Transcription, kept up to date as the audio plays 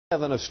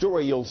A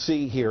story you'll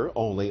see here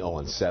only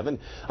on 7.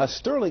 A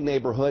Sterling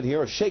neighborhood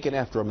here shaken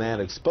after a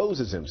man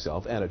exposes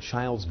himself at a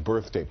child's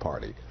birthday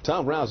party.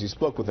 Tom Rousey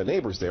spoke with the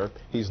neighbors there.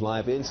 He's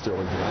live in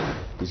Sterling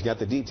tonight. He's got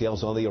the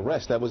details on the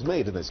arrest that was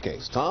made in this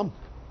case. Tom?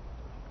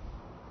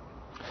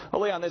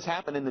 Well, Leon, this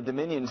happened in the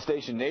Dominion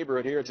Station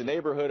neighborhood here. It's a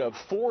neighborhood of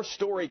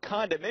 4-story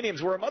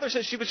condominiums where a mother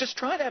says she was just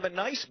trying to have a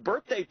nice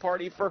birthday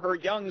party for her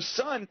young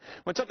son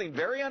when something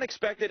very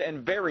unexpected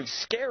and very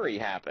scary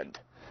happened.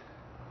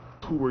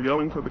 Who were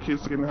yelling for the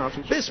kids to get in the house.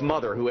 This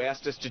mother, who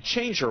asked us to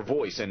change her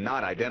voice and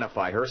not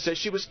identify her, says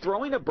she was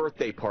throwing a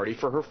birthday party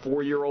for her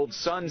 4-year-old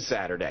son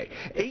Saturday.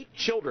 8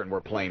 children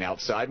were playing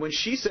outside when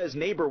she says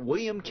neighbor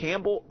William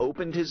Campbell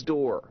opened his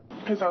door.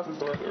 His house is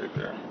directly right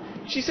there.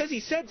 She says he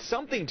said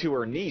something to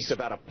her niece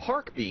about a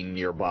park being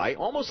nearby,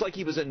 almost like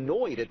he was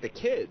annoyed at the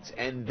kids.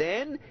 And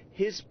then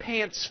his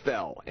pants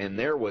fell, and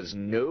there was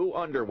no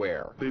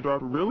underwear. They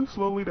dropped really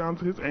slowly down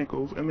to his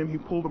ankles, and then he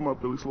pulled them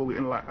up really slowly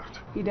and laughed.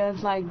 He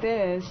does like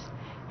this,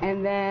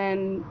 and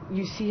then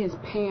you see his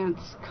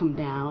pants come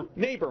down.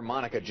 Neighbor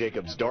Monica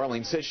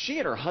Jacobs-Darling says she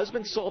and her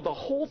husband saw the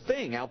whole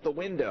thing out the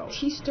window.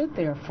 He stood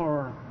there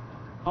for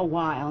a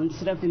while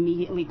instead of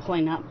immediately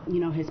pulling up,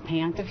 his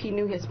pants. If he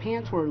knew his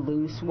pants were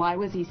loose, why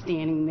was he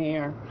standing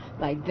there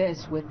like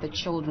this with the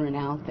children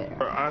out there?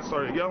 I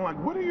started yelling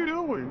like, "What are you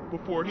doing?"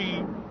 before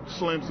he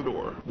slams the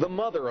door. The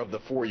mother of the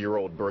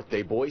 4-year-old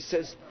birthday boy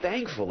says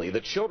thankfully the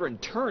children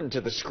turned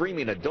to the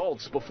screaming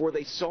adults before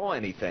they saw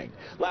anything.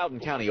 Loudoun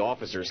County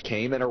officers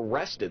came and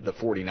arrested the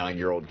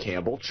 49-year-old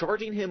Campbell,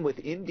 charging him with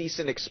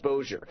indecent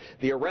exposure.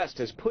 The arrest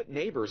has put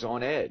neighbors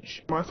on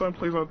edge. My son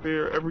plays out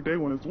there every day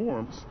when it's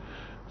warm.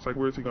 It's like,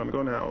 where's he going to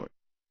go now?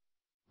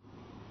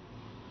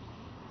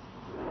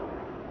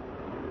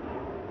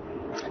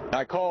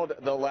 I called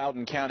the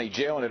Loudoun County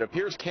Jail, and it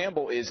appears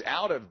Campbell is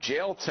out of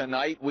jail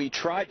tonight. We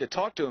tried to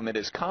talk to him at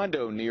his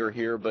condo near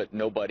here, but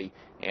nobody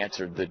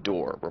answered the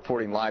door.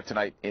 Reporting live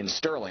tonight in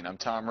Sterling, I'm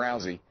Tom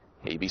Rousey,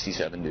 ABC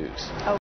 7 News.